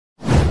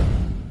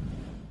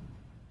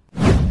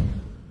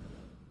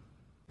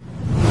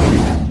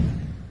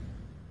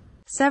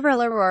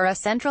Several Aurora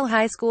Central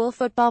High School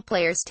football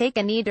players take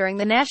a knee during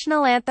the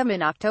national anthem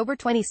in October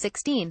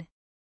 2016.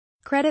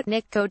 Credit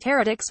Nick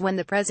Koteratics when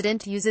the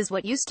president uses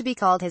what used to be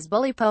called his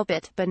bully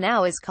pulpit, but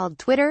now is called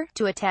Twitter,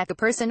 to attack a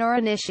person or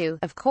an issue.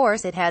 Of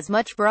course it has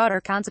much broader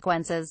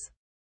consequences.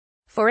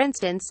 For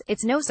instance,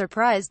 it's no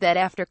surprise that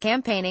after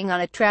campaigning on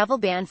a travel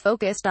ban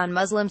focused on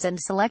Muslims and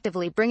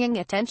selectively bringing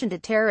attention to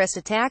terrorist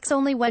attacks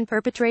only when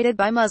perpetrated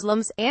by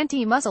Muslims,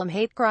 anti-Muslim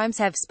hate crimes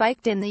have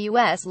spiked in the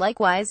U.S.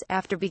 Likewise,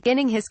 after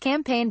beginning his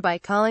campaign by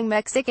calling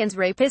Mexicans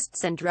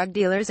rapists and drug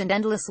dealers and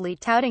endlessly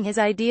touting his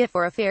idea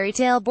for a fairy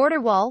tale border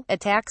wall,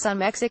 attacks on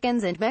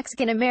Mexicans and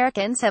Mexican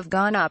Americans have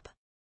gone up.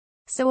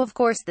 So of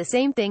course the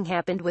same thing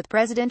happened with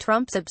President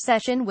Trump's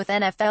obsession with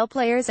NFL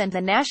players and the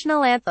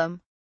national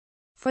anthem.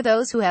 For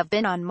those who have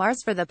been on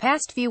Mars for the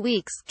past few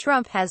weeks,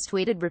 Trump has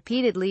tweeted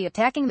repeatedly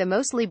attacking the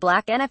mostly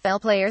black NFL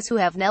players who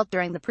have knelt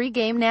during the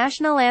pre-game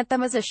national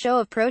anthem as a show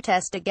of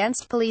protest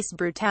against police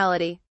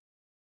brutality.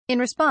 In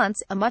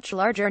response, a much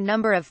larger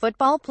number of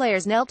football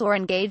players knelt or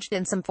engaged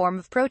in some form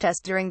of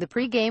protest during the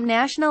pre-game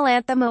national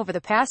anthem over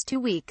the past 2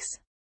 weeks.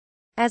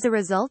 As a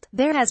result,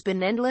 there has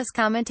been endless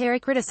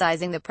commentary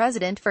criticizing the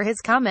president for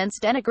his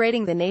comments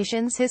denigrating the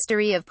nation's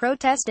history of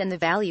protest and the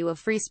value of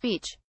free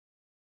speech.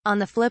 On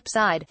the flip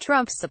side,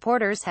 Trump's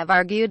supporters have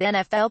argued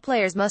NFL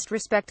players must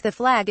respect the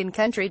flag and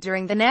country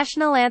during the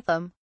national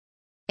anthem.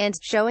 And,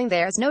 showing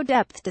there's no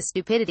depth to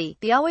stupidity,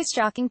 the always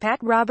shocking Pat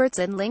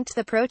Robertson linked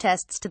the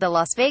protests to the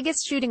Las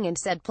Vegas shooting and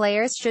said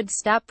players should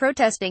stop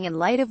protesting in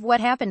light of what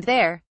happened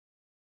there.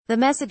 The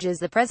messages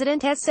the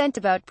president has sent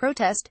about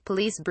protest,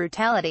 police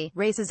brutality,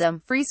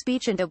 racism, free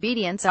speech and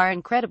obedience are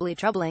incredibly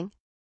troubling.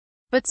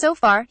 But so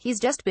far, he's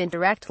just been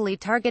directly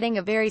targeting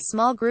a very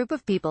small group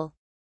of people.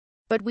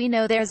 But we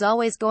know there's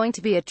always going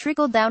to be a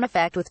trickle-down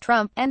effect with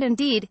Trump, and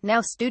indeed,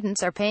 now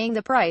students are paying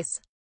the price.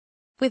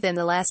 Within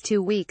the last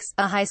 2 weeks,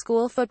 a high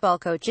school football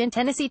coach in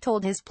Tennessee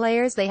told his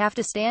players they have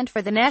to stand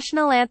for the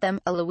national anthem.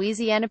 A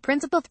Louisiana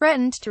principal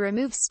threatened to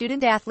remove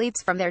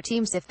student-athletes from their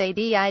teams if they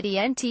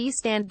didn't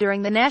stand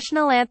during the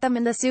national anthem,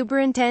 and the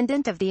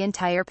superintendent of the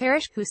entire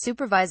parish, who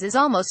supervises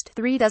almost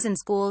 3 dozen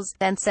schools,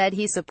 then said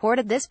he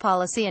supported this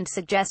policy and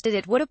suggested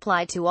it would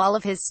apply to all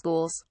of his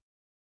schools.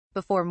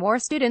 Before more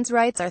students'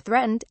 rights are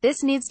threatened,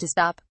 this needs to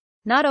stop.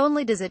 Not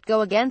only does it go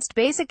against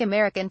basic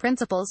American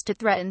principles to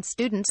threaten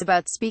students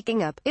about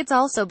speaking up, it's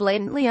also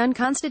blatantly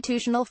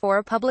unconstitutional for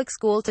a public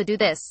school to do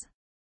this.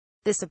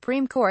 The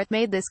Supreme Court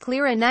made this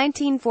clear in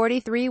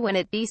 1943 when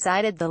it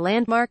decided the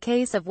landmark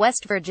case of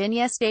West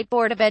Virginia State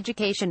Board of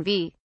Education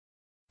v.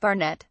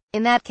 Barnett.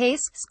 In that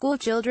case, school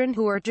children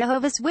who were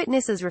Jehovah's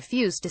Witnesses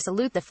refused to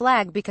salute the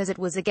flag because it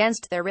was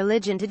against their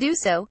religion to do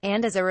so,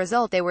 and as a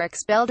result they were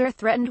expelled or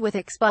threatened with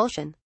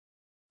expulsion.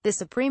 The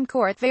Supreme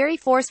Court very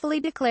forcefully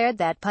declared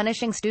that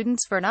punishing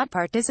students for not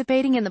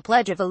participating in the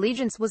Pledge of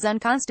Allegiance was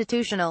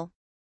unconstitutional.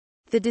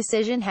 The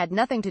decision had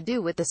nothing to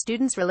do with the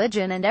students'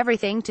 religion and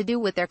everything to do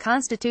with their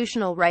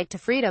constitutional right to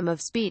freedom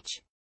of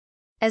speech.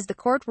 As the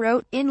court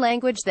wrote, in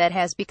language that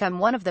has become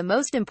one of the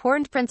most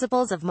important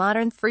principles of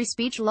modern free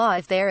speech law,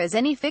 if there is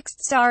any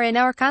fixed star in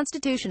our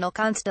constitutional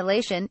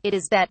constellation, it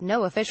is that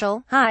no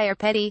official, high or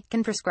petty,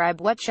 can prescribe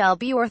what shall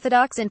be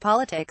orthodox in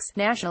politics,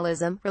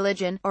 nationalism,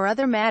 religion, or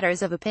other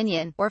matters of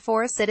opinion, or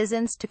force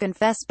citizens to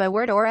confess by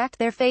word or act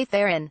their faith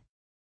therein.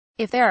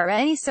 If there are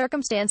any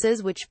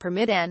circumstances which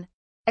permit an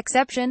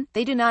exception,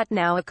 they do not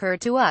now occur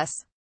to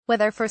us.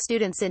 Whether for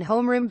students in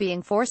homeroom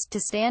being forced to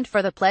stand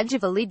for the Pledge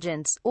of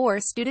Allegiance, or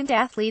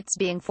student-athletes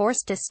being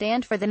forced to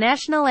stand for the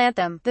national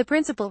anthem, the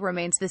principle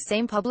remains the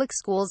same: public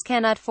schools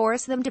cannot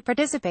force them to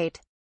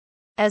participate.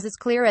 As is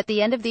clear at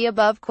the end of the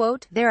above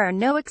quote, there are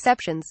no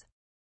exceptions.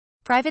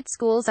 Private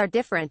schools are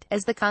different,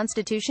 as the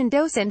Constitution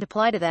doesn't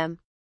apply to them.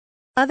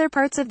 Other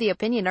parts of the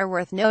opinion are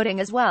worth noting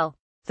as well.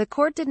 The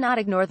court did not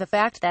ignore the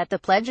fact that the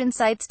pledge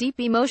incites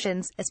deep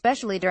emotions,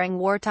 especially during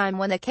wartime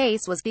when the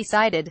case was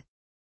decided.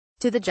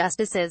 To the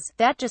justices,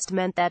 that just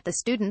meant that the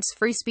students'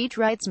 free speech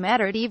rights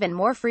mattered even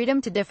more. Freedom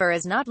to differ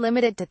is not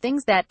limited to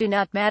things that do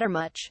not matter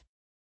much.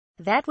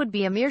 That would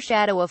be a mere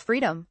shadow of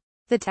freedom.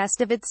 The test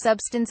of its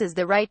substance is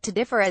the right to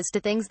differ as to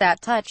things that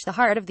touch the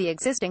heart of the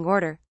existing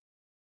order.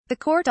 The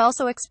court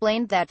also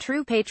explained that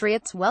true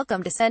patriots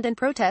welcome dissent and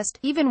protest,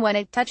 even when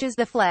it touches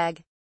the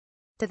flag.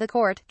 To the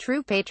court,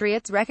 true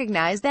patriots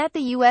recognize that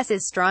the U.S.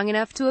 is strong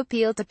enough to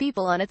appeal to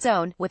people on its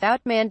own, without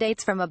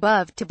mandates from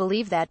above, to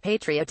believe that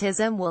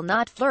patriotism will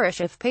not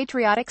flourish if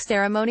patriotic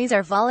ceremonies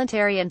are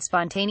voluntary and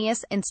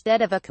spontaneous,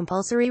 instead of a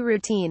compulsory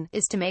routine,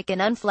 is to make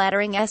an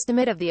unflattering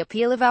estimate of the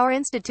appeal of our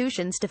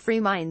institutions to free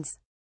minds.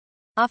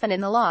 Often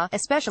in the law,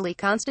 especially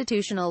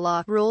constitutional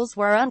law, rules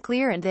were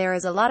unclear and there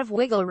is a lot of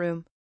wiggle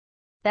room.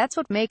 That's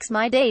what makes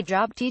my day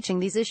job teaching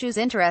these issues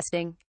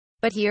interesting.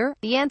 But here,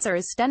 the answer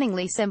is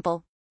stunningly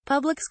simple.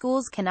 Public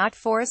schools cannot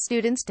force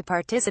students to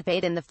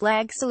participate in the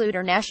flag salute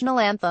or national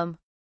anthem.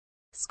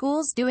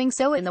 Schools doing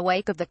so in the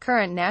wake of the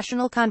current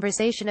national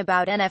conversation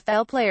about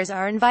NFL players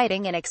are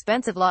inviting an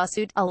expensive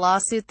lawsuit, a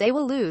lawsuit they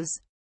will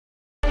lose.